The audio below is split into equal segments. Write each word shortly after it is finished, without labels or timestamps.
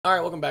All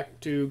right, welcome back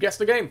to Guess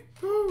the Game.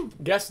 Woo.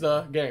 Guess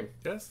the Game.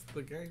 Guess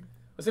the game.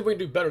 Let's see if we can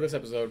do better this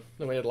episode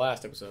than we did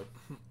last episode.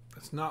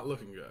 It's not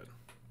looking good.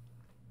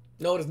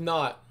 No, it is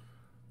not.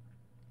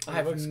 I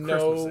have looks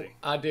no Christmassy.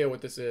 idea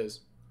what this is.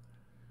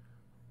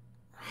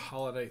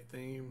 Holiday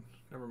themed.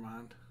 Never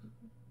mind.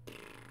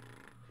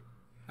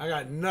 I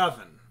got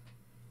nothing.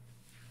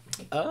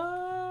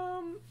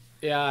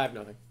 Yeah, I have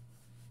nothing.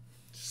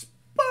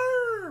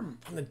 Sperm.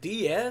 On the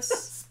DS?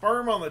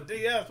 Sperm on the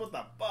DS. What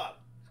the fuck?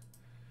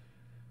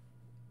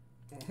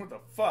 What the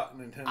fuck,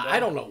 Nintendo? I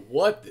don't know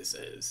what this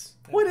is.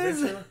 What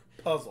is it? Adventure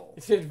Puzzle.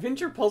 It's an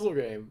adventure puzzle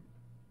game.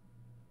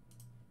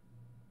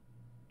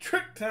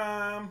 Trick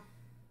time.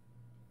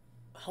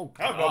 Oh,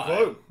 I have God. no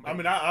clue. I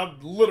mean, I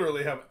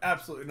literally have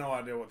absolutely no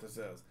idea what this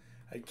is.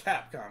 A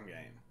Capcom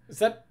game. Is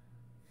that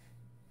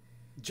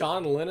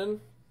John Lennon?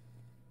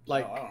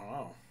 Like, Oh, I don't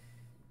know.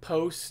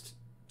 post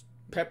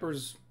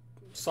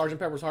Sergeant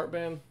Pepper's Heart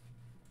Band?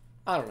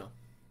 I don't know.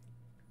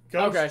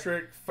 Ghost Okay.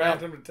 Trick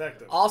Phantom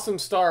Detective. Awesome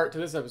start to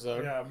this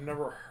episode. Yeah, I've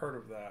never heard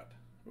of that.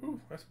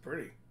 Ooh, that's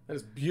pretty. That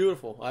is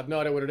beautiful. I have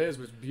no idea what it is,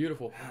 but it's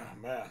beautiful.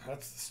 Oh, man,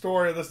 that's the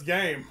story of this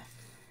game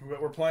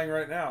that we're playing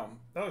right now.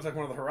 That looks like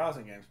one of the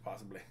Horizon games,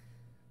 possibly.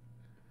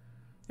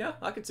 Yeah,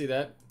 I could see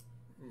that.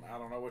 I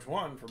don't know which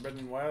one,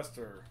 Forbidden West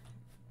or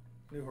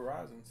New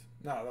Horizons.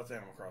 No, that's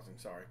Animal Crossing,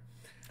 sorry.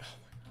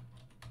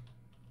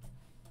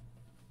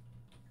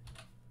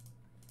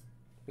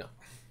 No.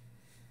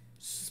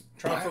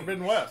 Try Right.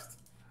 Forbidden West.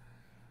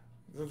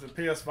 This is a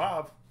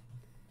PS5.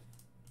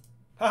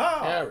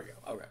 Haha! There we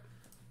go. Okay.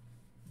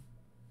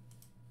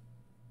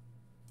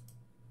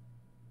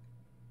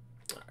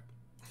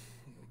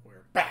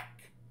 We're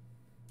back.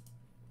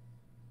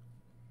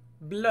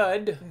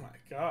 Blood. Oh my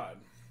god.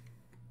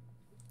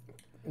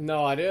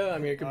 No idea. I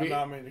mean, it could be.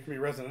 I mean, it could be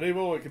Resident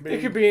Evil. It could be.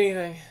 It could be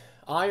anything.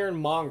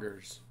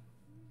 Ironmongers.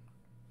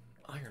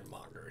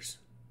 Ironmongers.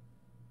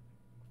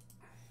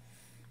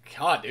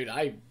 God, dude,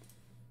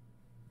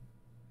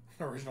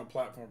 Original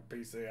platform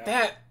PC.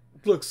 that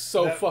looks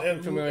so fucking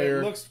it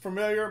familiar. It looks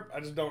familiar. I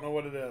just don't know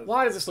what it is.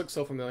 Why does this look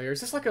so familiar? Is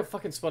this like a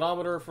fucking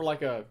speedometer for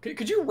like a?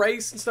 Could you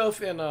race and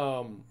stuff in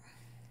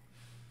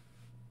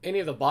any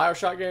of the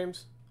BioShock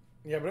games?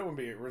 Yeah, but it wouldn't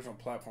be original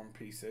platform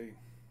PC.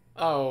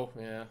 Oh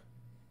yeah.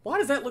 Why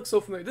does that look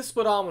so familiar? This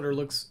speedometer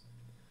looks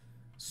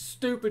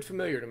stupid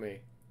familiar to me.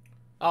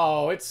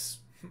 Oh, it's.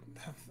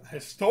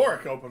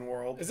 Historic open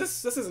world. Is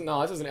this? This isn't.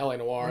 No, this isn't LA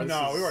Noire. This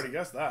No, is, we already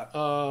guessed that.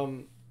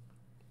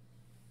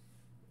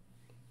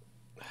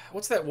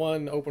 What's that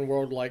one open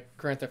world like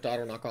Grand Theft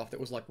Auto knockoff that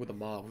was like with a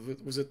mob?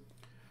 Was it?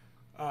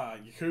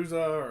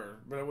 Yakuza,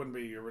 but it wouldn't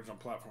be original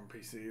platform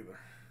PC either.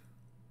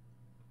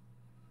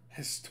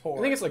 Historic.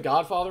 I think it's like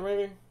Godfather,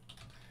 maybe.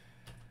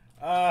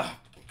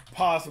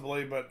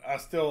 Possibly, but I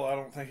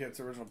don't think it's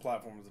original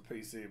platform as a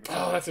PC. But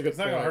Oh, that's a good It's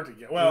not gonna point. hurt to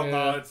get. Well, Yeah.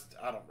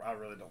 no, I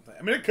really don't think.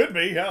 I mean, it could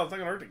be. Hell, it's not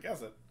gonna hurt to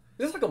guess it.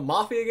 Is this like a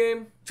Mafia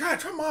game? Try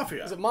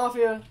Mafia. Is it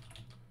Mafia?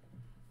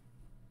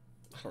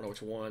 I don't know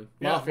which one.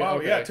 Yeah, Mafia.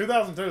 Okay. Yeah,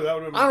 2002. That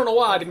would have been. I don't know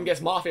why I didn't guess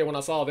Mafia when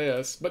I saw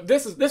this, but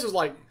this is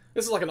like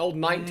an old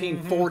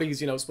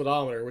 1940s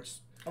speedometer, which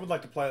I would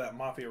like to play that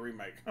Mafia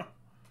remake.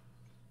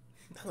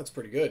 that looks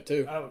pretty good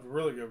too. That was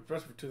really good,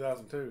 especially for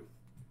 2002.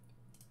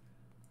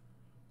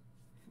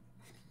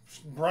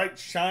 Bright,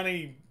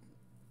 shiny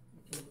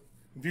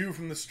view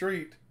from the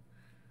street.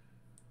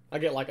 I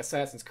get like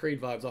Assassin's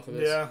Creed vibes off of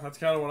this. Yeah, that's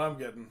kind of what I'm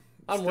getting.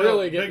 I'm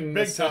really big, getting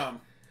big the-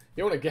 time.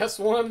 You want to guess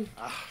one?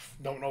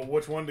 Don't know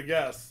which one to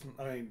guess.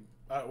 I mean,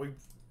 No.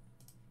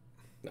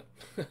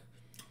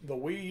 the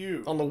Wii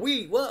U. On the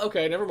Wii? Well,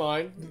 okay, never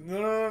mind.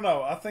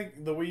 No. I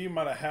think the Wii U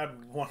might have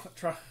had one.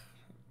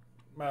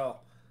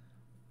 Well,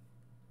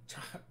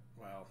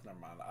 never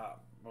mind. I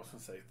was gonna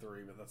say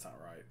 3, but that's not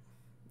right.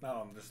 Not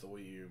on just the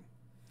Wii U.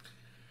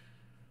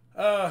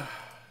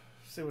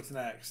 See what's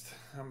next.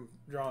 I'm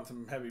drawing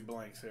some heavy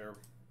blanks here.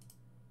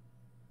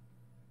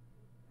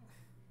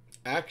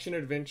 Action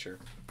adventure.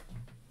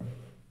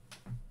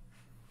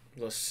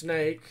 The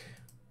snake.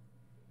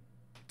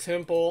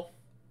 Temple.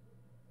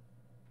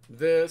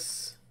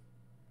 This.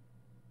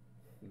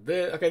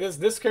 Okay,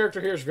 this character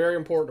here is very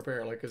important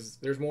apparently because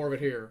there's more of it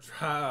here.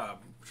 Try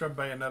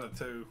Bayonetta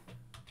 2.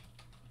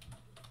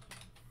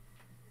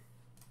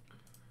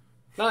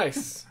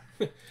 Nice.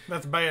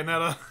 That's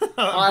Bayonetta.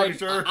 I'm pretty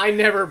sure. I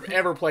never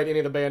ever played any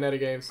of the Bayonetta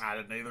games. I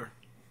didn't either.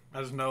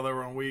 I just know they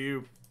were on Wii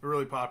U. They're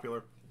really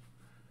popular.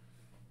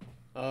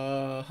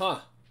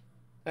 That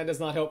does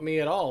not help me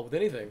at all with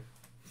anything.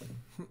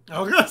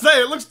 I was gonna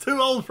say it looks too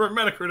old for a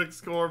Metacritic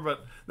score,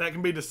 but that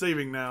can be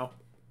deceiving now.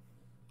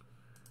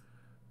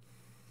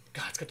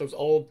 God, it's got those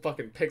old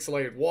fucking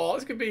pixelated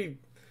walls. It could be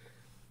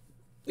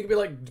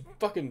like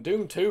fucking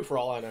Doom 2 for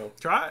all I know.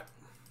 Try it.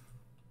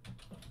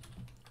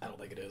 I don't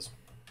think it is.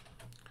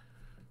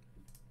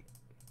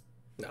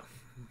 No.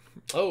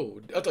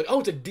 Oh,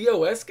 it's a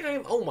DOS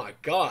game? Oh my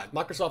god.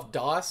 Microsoft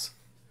DOS?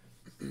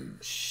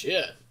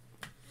 Shit.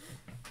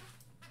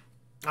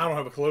 I don't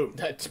have a clue.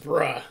 That's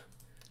bruh.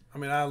 I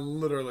mean, I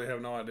literally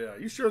have no idea.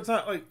 You sure it's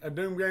not like a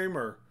Doom game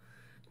or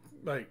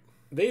like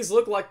These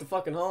look like the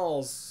fucking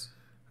halls.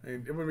 I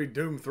mean, it would be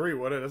Doom 3,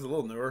 would it? It's a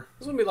little newer.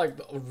 This would be like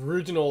the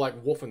original,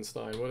 like,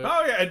 Wolfenstein, wouldn't it?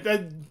 Oh, yeah.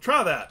 I'd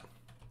try that.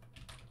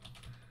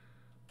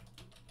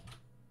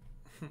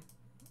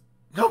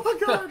 Oh, my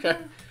God. Okay.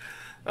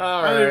 I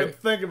Alright. didn't even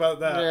think about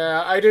that.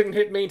 Yeah, I didn't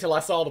hit me until I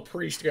saw the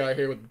priest guy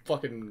here with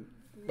fucking...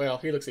 Well,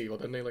 he looks evil,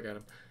 doesn't he? Look at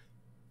him.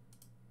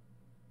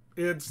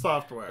 It's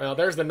software. Well,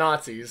 there's the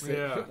Nazis.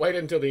 Yeah.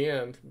 Waited until the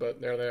end,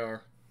 but there they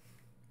are.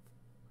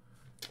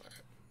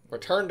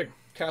 Return to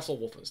Castle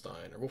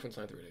Wolfenstein, or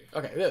Wolfenstein 3D.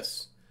 Okay,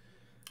 this.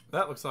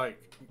 That looks like...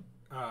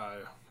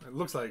 it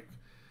looks like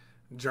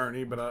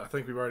Journey, but I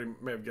think we've already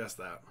may have guessed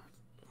that.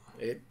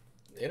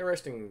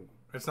 Interesting...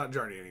 It's not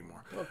Journey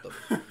anymore. What the...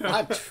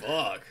 What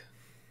fuck?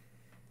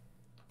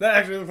 That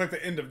actually looks like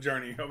the end of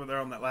Journey over there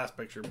on that last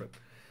picture, but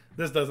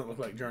this doesn't look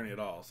like Journey at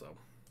all, so.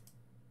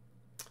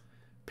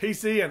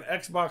 PC and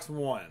Xbox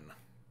One.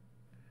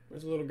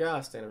 There's a little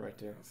guy standing right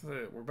there.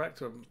 So we're back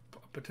to a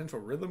potential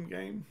rhythm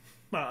game?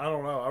 I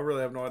don't know. I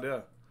really have no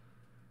idea.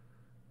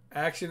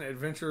 Action,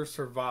 adventure,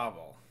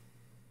 survival.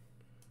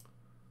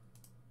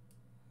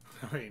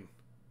 I mean...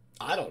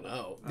 I don't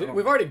know. I don't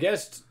We've know. already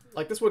guessed,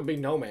 like, this would be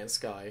No Man's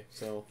Sky,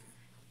 so...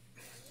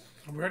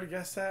 Have we already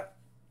guessed that?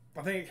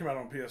 I think it came out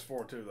on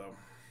PS4 too, though.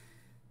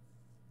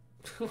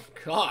 Oh,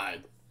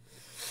 God.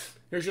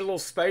 Here's your little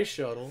space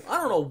shuttle. I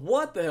don't know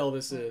what the hell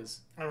this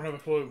is. I don't have a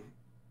clue.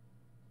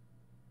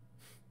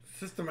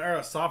 System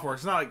era software.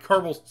 It's not like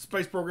Kerbal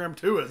Space Program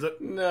 2, is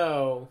it?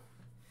 No.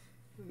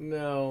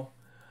 No.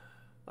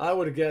 I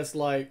would have guessed,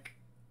 like,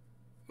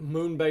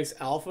 Moonbase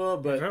Alpha,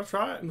 but I'll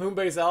try it.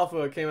 Moonbase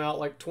Alpha came out,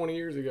 like, 20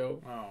 years ago.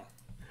 Oh.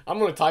 I'm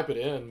going to type it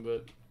in,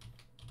 but...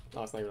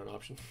 No, it's not even an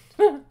option.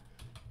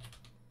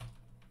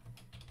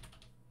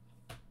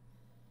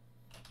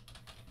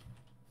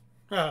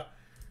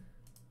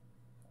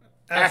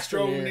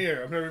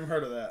 Astroneer. I've never even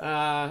heard of that.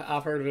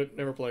 I've heard of it,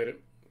 never played it.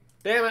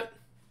 Damn it.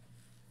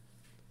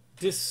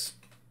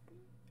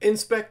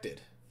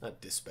 Inspected.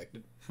 Not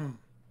dispected.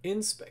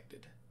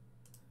 Inspected.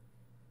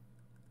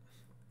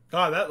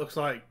 God, that looks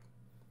like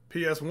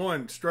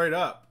PS1 straight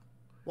up.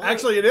 Why?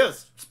 Actually, it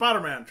is.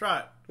 Spider-Man. Try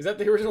it. Is that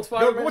the original Go,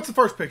 Spider-Man? what's the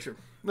first picture?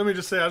 Let me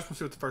just say, I just want to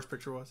see what the first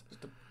picture was.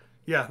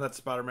 Yeah, that's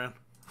Spider-Man.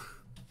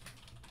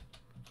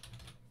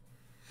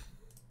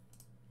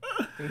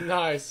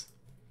 Nice.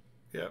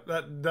 Yeah,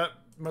 that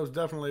most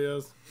definitely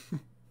is.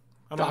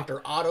 I don't-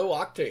 Dr. Otto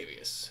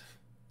Octavius.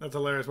 That's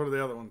hilarious. What are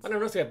the other ones? I never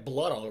noticed he had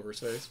blood all over his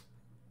face.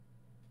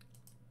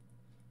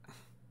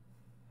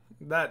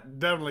 That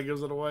definitely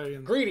gives it away.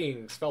 And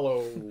Greetings,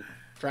 fellow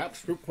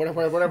traps.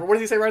 Whatever. What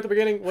does he say right at the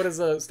beginning? What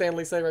does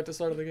Stanley say right at the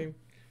start of the game?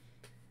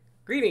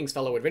 Greetings,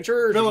 fellow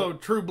adventurers. fellow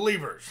true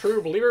believers.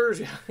 True believers.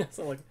 Yeah,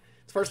 something like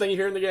it's the first thing you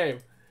hear in the game.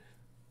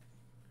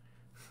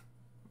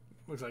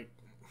 Looks like,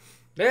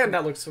 Damn,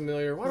 that looks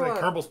familiar. Why looks do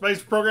like I... Kerbal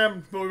Space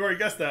Program, but we've already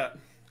guessed that.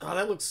 Oh,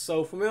 that looks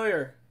so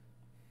familiar.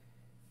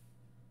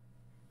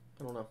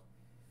 I don't know.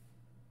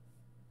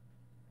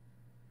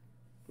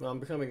 No, I'm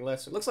becoming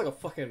less. It looks like a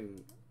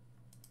fucking.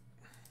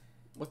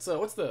 What's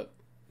the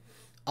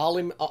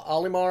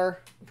Olimar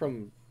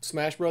from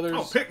Smash Brothers?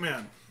 Oh,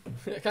 Pikmin.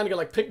 I kind of get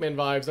like Pikmin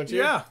vibes, don't you?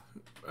 Yeah.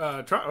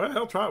 Hell,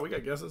 try it. We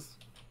got guesses.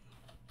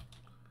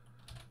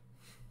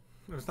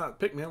 If it's not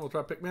Pikmin, we'll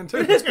try Pikmin too.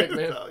 It is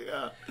Pikmin. Oh,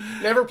 yeah.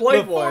 Never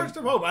played The one. Forest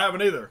of Hope. I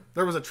haven't either.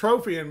 There was a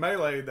trophy in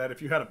Melee that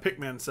if you had a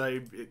Pikmin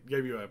save, it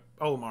gave you a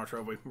Olimar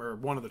trophy, or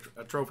one of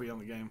a trophy on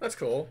the game. That's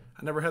cool.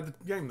 I never had the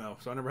game though,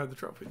 so I never had the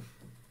trophy.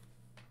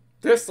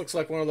 This looks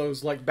like one of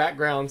those like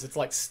backgrounds. It's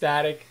like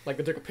static. Like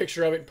they took a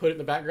picture of it and put it in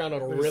the background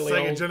of a really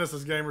Sega old,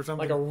 Genesis game or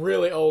something. like a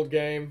really old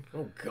game.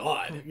 Oh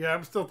God. Yeah,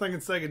 I'm still thinking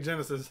Sega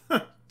Genesis.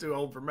 Too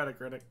old for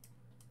Metacritic.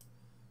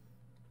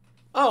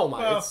 Oh my.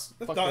 Well, It's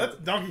that's, fucking that's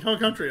Donkey Kong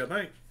Country, I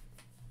think.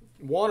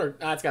 one or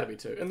it's got to be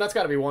two, and that's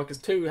got to be one because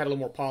two had a little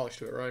more polish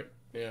to it, right?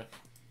 Yeah.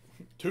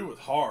 2 was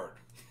hard.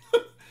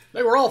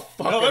 They were all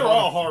fucking. No, they were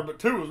all hard, but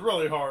 2 was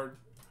really hard.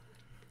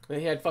 And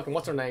he had fucking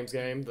what's her name's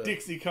game? The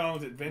Dixie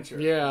Kong's Adventure.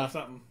 Yeah. Or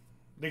something.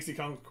 Dixie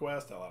Kong's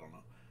Quest. Hell, I don't know.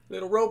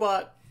 little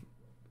robot.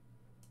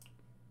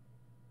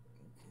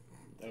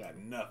 They got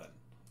nothing.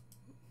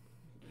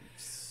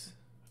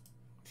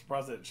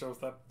 Surprised that it shows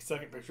that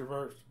second picture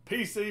first.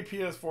 PC,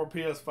 PS4,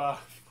 PS5.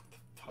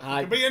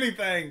 It could be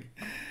anything.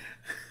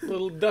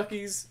 Little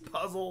duckies.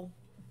 Puzzle.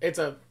 It's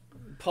a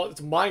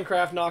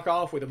Minecraft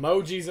knockoff with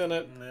emojis in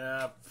it.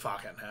 Yeah,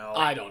 fucking hell.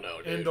 I don't know,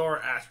 dude.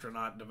 Indoor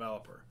astronaut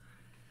developer.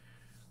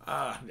 Yeah,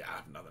 I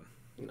have nothing.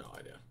 No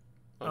idea.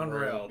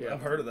 Unreal. Yeah.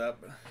 I've heard of that.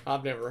 But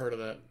I've never heard of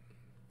that.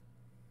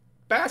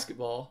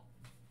 Basketball.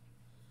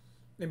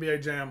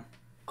 NBA Jam.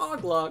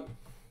 Oglok.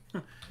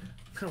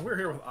 We're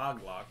here with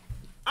Oglok.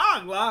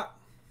 Oglok!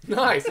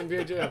 Nice,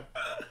 NBA Jam.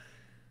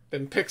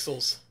 Then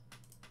Pixels.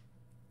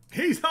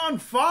 He's on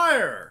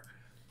fire!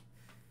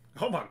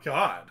 Oh my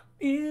god.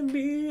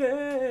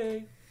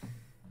 NBA.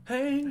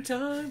 Hang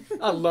time.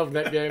 I love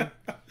that game.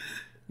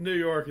 New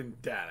York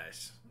and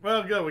Dallas.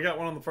 Well, good. We got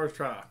one on the first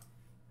try.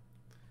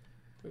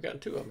 We've gotten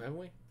two of them, haven't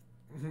we?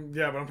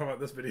 Yeah, but I'm talking about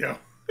this video.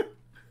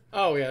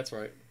 Oh, yeah, that's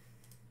right.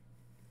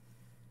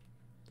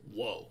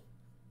 Whoa.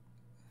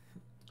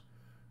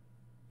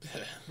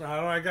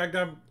 I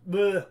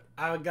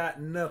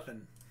got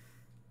nothing.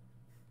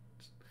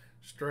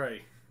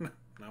 Stray. No,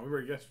 we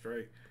already got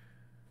Stray.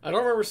 I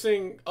don't remember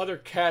seeing other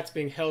cats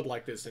being held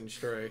like this in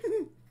Stray.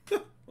 I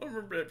don't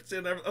remember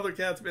seeing other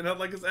cats being held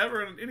like this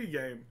ever in any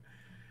game.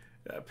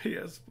 Yeah,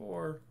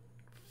 PS4.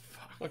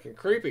 Fuck. Fucking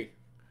creepy.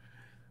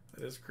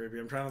 That is creepy.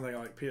 I'm trying to think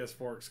of like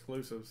PS4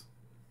 exclusives.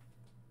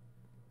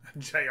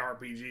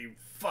 JRPG.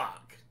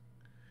 Fuck.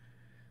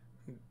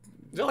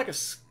 Is that like a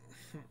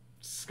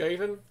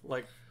Skaven?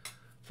 Like,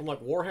 from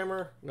like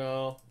Warhammer?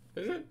 No.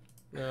 Is it?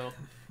 No.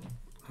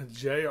 A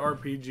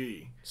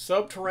JRPG.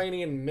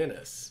 Subterranean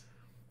Menace.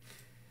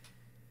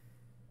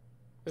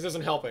 This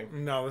isn't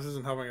helping. No, this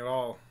isn't helping at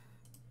all.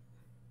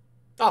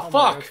 Oh,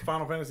 fuck! It's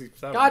Final Fantasy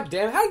VII. God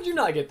damn, how did you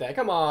not get that?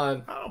 Come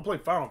on. I don't play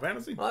Final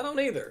Fantasy. Well, I don't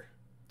either.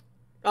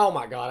 Oh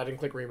my god, I didn't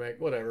click remake.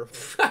 Whatever.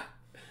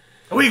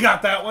 We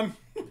got that one.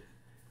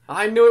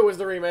 I knew it was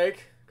the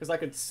remake, because I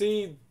could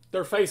see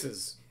their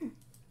faces. And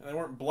they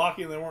weren't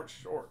blocky and they weren't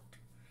short.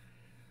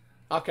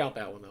 I'll count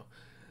that one, though.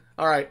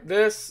 Alright,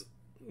 this,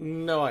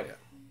 no idea.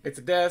 It's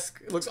a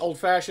desk. It looks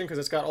old-fashioned, because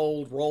it's got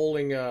old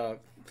rolling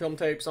film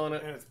tapes on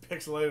it. And it's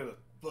pixelated as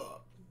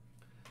fuck.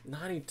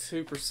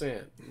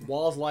 92%.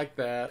 Walls like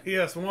that.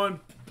 PS1,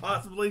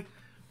 possibly.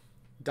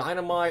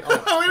 Dynamite.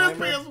 Oh, it is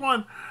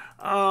PS1.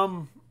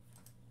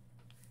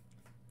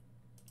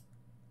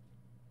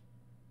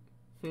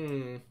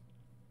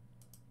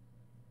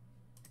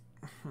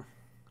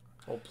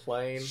 Old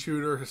plane.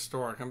 Shooter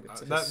historic.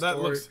 It's a that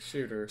historic looks.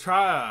 shooter.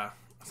 Try.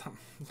 I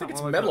think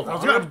it's Medal of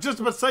Honor. I was just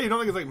about to say, you don't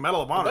think it's like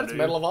Medal of Honor? That's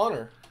Medal of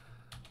Honor.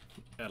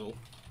 Medal.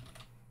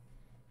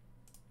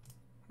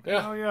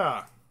 Yeah. Oh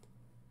yeah.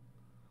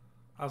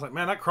 I was like,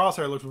 man, that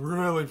crosshair looks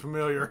really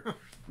familiar.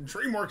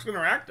 DreamWorks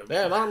Interactive.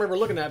 Damn, I don't remember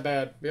looking that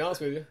bad, to be honest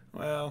with you.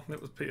 Well,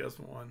 it was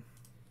PS1.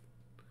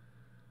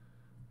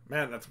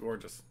 Man, that's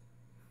gorgeous.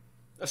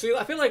 See,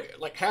 I feel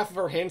like half of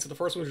our hints of the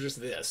first one was just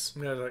this.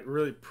 Yeah, like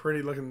really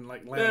pretty looking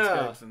like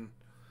landscapes and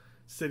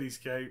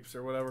cityscapes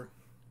or whatever.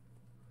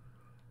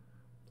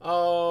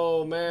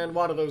 Oh man,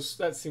 why do those?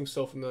 That seems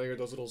so familiar.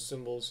 Those little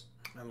symbols.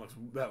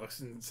 That looks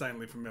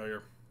insanely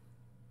familiar.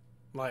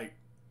 Like,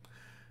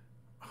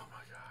 oh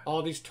my god!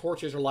 All these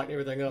torches are lighting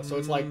everything up, so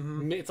it's like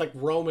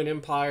Roman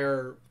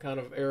Empire kind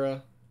of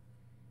era.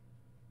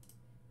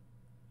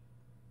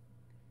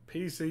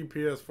 PC,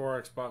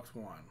 PS4, Xbox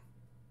One.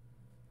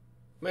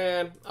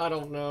 Man, I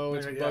don't know.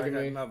 It's bugging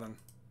me. Nothing.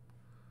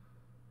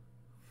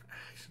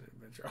 Action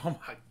adventure. Oh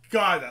my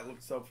god, that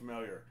looks so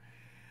familiar.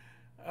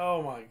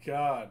 Oh my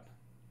god.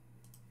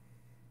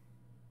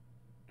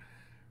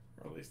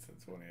 Released in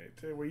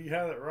 2018. Well, you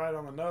had it right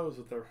on the nose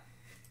with the.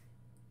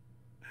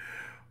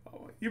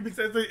 Oh, you've been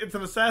saying it's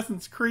an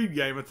Assassin's Creed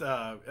game. It's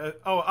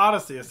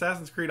Odyssey,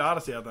 Assassin's Creed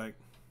Odyssey, I think.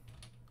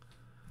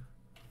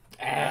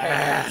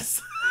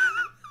 Ass.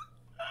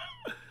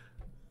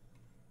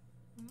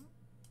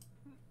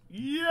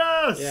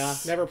 Yes. Yeah,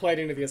 never played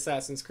any of the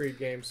Assassin's Creed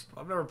games.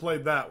 I've never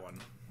played that one.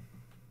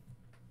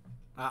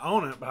 I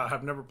own it, but I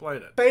have never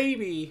played it.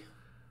 Baby.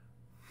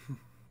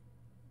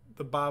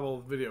 The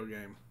Bible video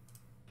game.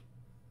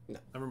 No.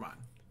 Never mind.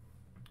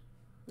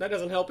 That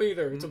doesn't help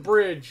either. It's a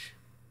bridge.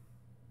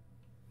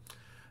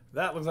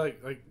 That looks like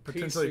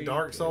potentially PC,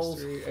 Dark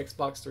Souls. PS3,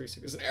 Xbox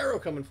 360. There's an arrow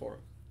coming for him.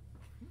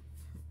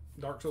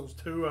 Dark Souls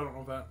 2, I don't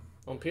know if that.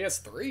 On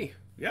PS3?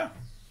 Yeah.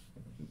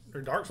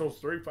 Or Dark Souls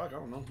 3, fuck, I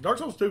don't know. Dark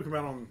Souls 2 came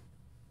out on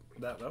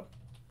that, though.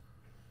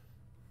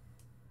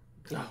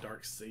 Oh.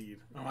 Dark Seed.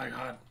 Oh my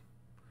god.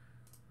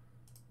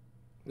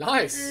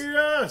 Nice.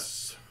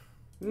 Yes.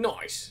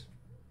 Nice.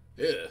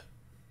 Ugh.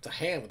 It's a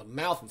hand with a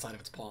mouth inside of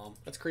its palm.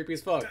 That's creepy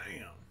as fuck.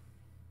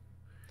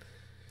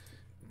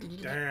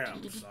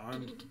 Damn,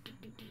 son.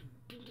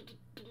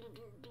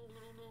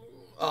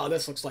 Oh,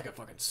 this looks like a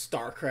fucking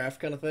StarCraft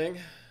kind of thing.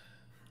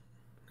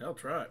 I'll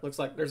try it. Looks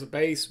like there's a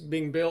base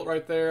being built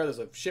right there. There's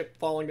a ship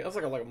falling down. It's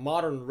like a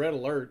modern Red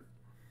Alert.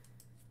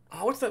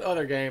 Oh, what's that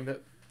other game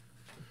that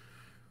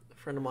a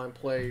friend of mine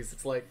plays?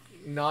 It's like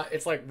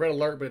Red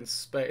Alert but in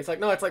space.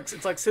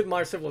 It's like Sid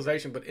Meier's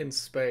Civilization but in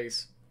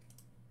space.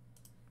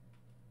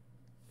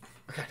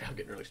 Okay, I'm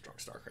getting really strong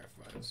StarCraft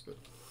vibes, but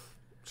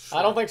sure.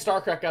 I don't think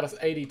StarCraft got us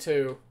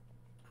 82.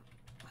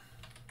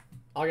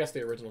 I guess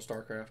the original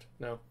StarCraft.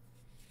 No.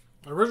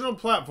 Original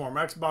platform,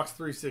 Xbox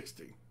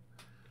 360.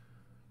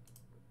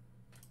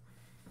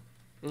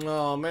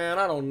 Oh man,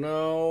 I don't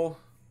know.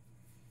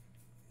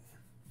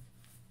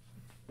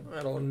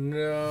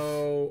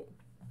 Real-time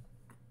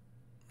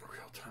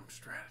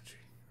strategy.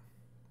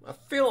 I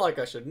feel like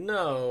I should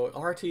know.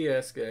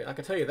 RTS game. I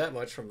can tell you that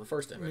much from the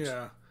first image.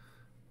 Yeah.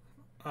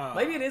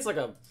 Maybe it is like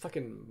a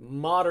fucking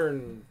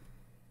modern.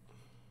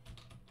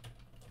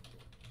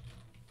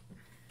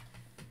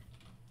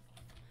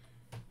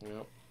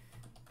 Yep.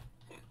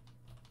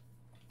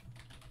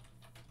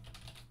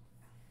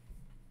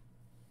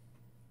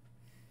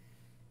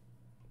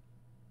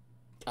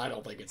 I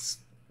don't think it's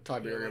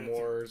Tiberium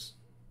Wars.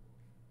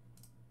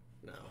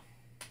 No.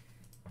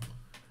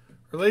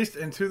 Released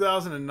in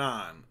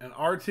 2009, an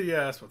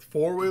RTS with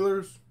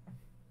four-wheelers.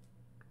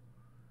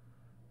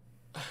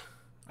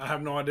 I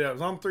have no idea. It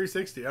was on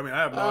 360. I mean, I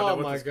have no Oh idea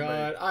what my this could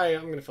god.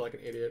 I'm gonna feel like an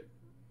idiot.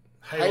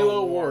 be.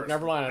 Halo Wars. Wars.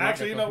 Never mind. I'm not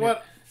Actually, you gonna know feel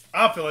what?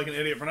 I feel like an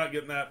idiot for not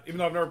getting that, even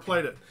though I've never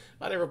played it.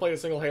 I never played a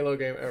single Halo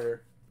game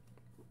ever.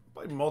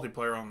 Played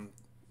multiplayer on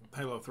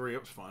Halo 3.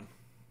 It was fun.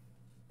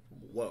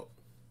 Whoa.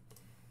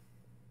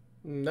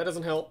 That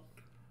doesn't help.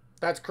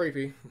 That's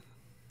creepy.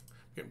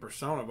 Getting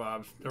Persona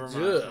vibes. Never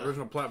mind. Ugh.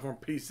 Original platform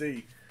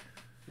PC.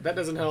 That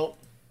doesn't help.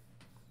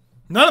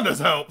 None of this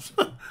helps.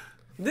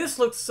 This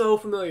looks so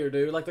familiar,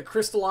 dude. Like the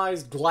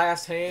crystallized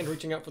glass hand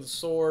reaching out for the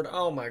sword.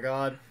 Oh my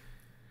god.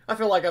 I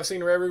feel like I've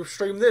seen Reru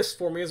stream this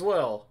for me as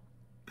well.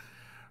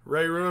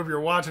 Ray Roo, if you're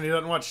watching, he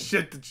doesn't watch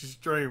shit that you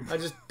stream. I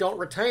just don't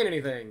retain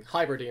anything.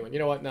 Hyper Demon. You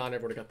know what? No, I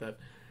never would have got that.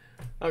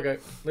 Okay.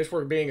 At least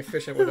we're being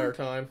efficient with our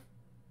time.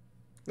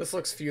 This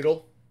looks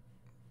feudal.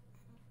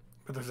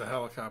 But there's a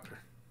helicopter.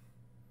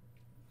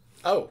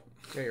 Oh.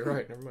 Yeah, you're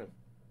right. Never mind.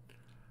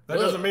 That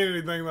doesn't mean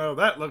anything, though.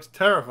 That looks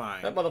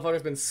terrifying. That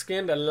motherfucker's been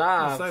skinned I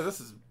alive. say this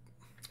is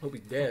Hope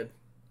he's dead.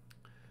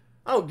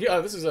 Oh, yeah,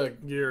 this is a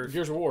Gears.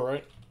 Gears of War,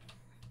 right?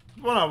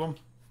 One of them.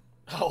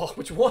 Oh,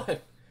 which one?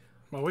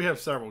 Well, we have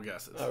several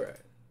guesses. All right.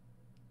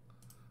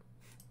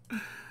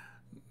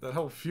 That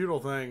whole feudal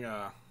thing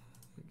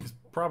is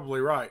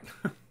probably right.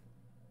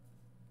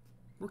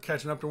 We're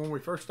catching up to when we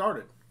first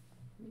started.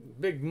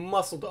 Big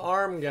muscled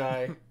arm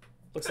guy.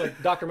 Looks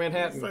like Dr.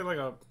 Manhattan. Say like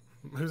a,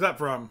 who's that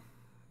from?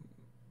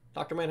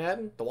 Dr.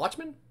 Manhattan? The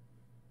Watchman?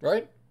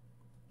 Right?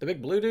 The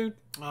big blue dude?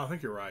 Oh, I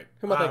think you're right.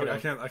 Who am I thinking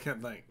of? I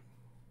can't think.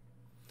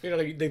 You know,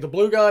 the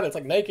blue guy that's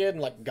like naked and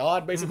like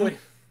God, basically?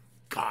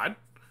 God,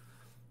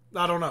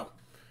 I don't know.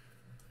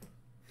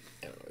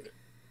 I don't know either.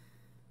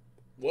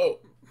 Whoa.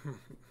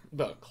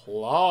 The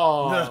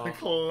claw. The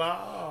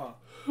claw.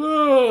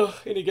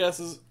 Any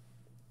guesses?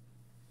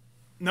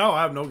 No,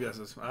 I have no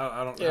guesses.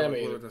 I don't Yeah, have a me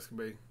clue either. what this could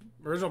be.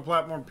 Original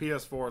platform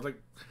PS4. It's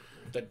like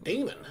The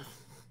demon.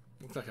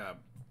 looks like a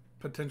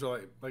potential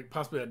like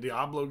possibly a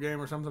Diablo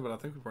game or something, but I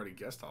think we've already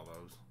guessed all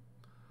those.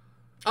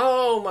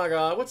 Oh my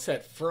god, what's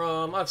that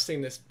from? I've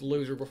seen this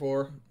loser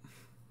before.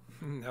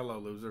 Hello,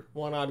 loser.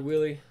 One-Eyed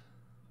Willie.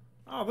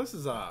 Oh, this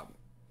is The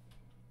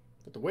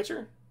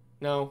Witcher?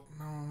 No.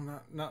 no,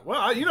 not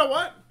well. You know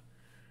what?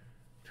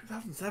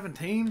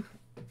 2017,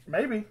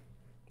 maybe.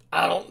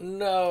 I don't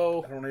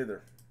know. I don't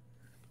either.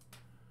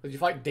 Did you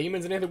fight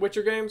demons in any of the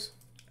Witcher games?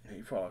 Yeah,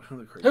 you follow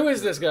who Who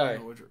is this guy?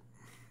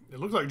 It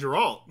looks like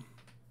Geralt.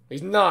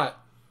 He's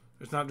not.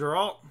 It's not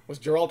Geralt. Was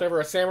Geralt ever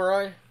a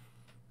samurai?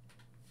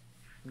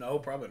 No,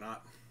 probably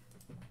not.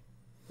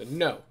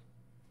 No.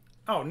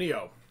 Oh,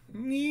 Neo.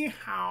 Ni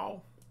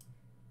hao.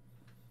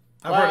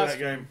 I've Last heard of that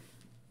game.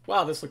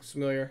 Wow, this looks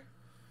familiar.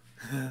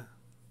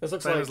 This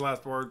looks Famous like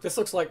last words. this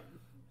looks like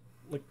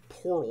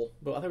Portal,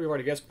 but I think we've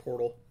already guessed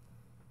Portal.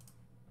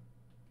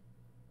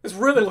 This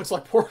really looks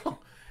like Portal.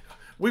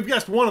 We've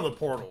guessed one of the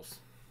portals.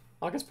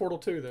 I'll guess Portal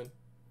 2 then.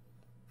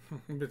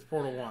 It's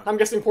Portal 1. I'm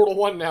guessing Portal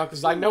 1 now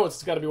because I know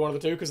it's got to be one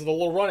of the two because of the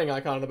little running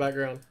icon in the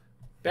background.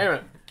 Damn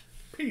it.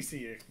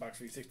 PC, Xbox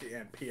 360,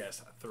 and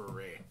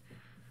PS3.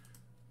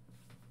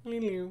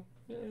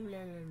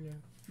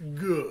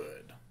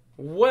 Good.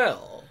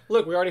 Well,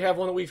 look, we already have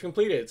one that we've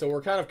completed, so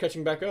we're kind of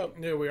catching back up.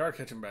 Yeah, we are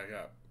catching back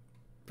up.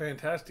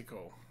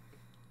 Fantastical.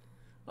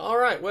 All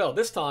right, well,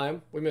 this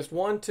time we missed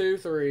 1, 2,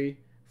 3,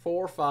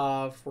 4,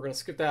 5. We're gonna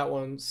skip that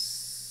one.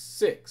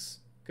 6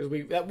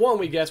 because that one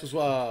we guessed was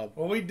Well,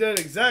 we did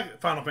exactly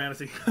Final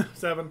Fantasy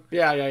 7.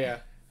 yeah.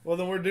 Well,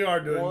 then we are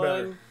doing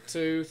better. 1,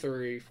 2,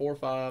 3, 4,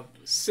 5,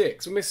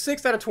 6. We missed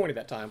 6 out of 20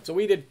 that time, so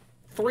we did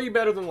 3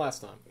 better than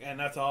last time. And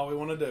that's all we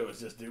want to do is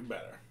just do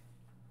better.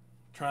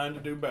 Trying to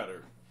do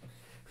better.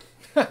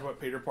 That's what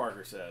Peter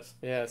Parker says.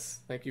 Yes,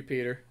 thank you,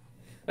 Peter.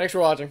 Thanks for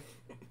watching.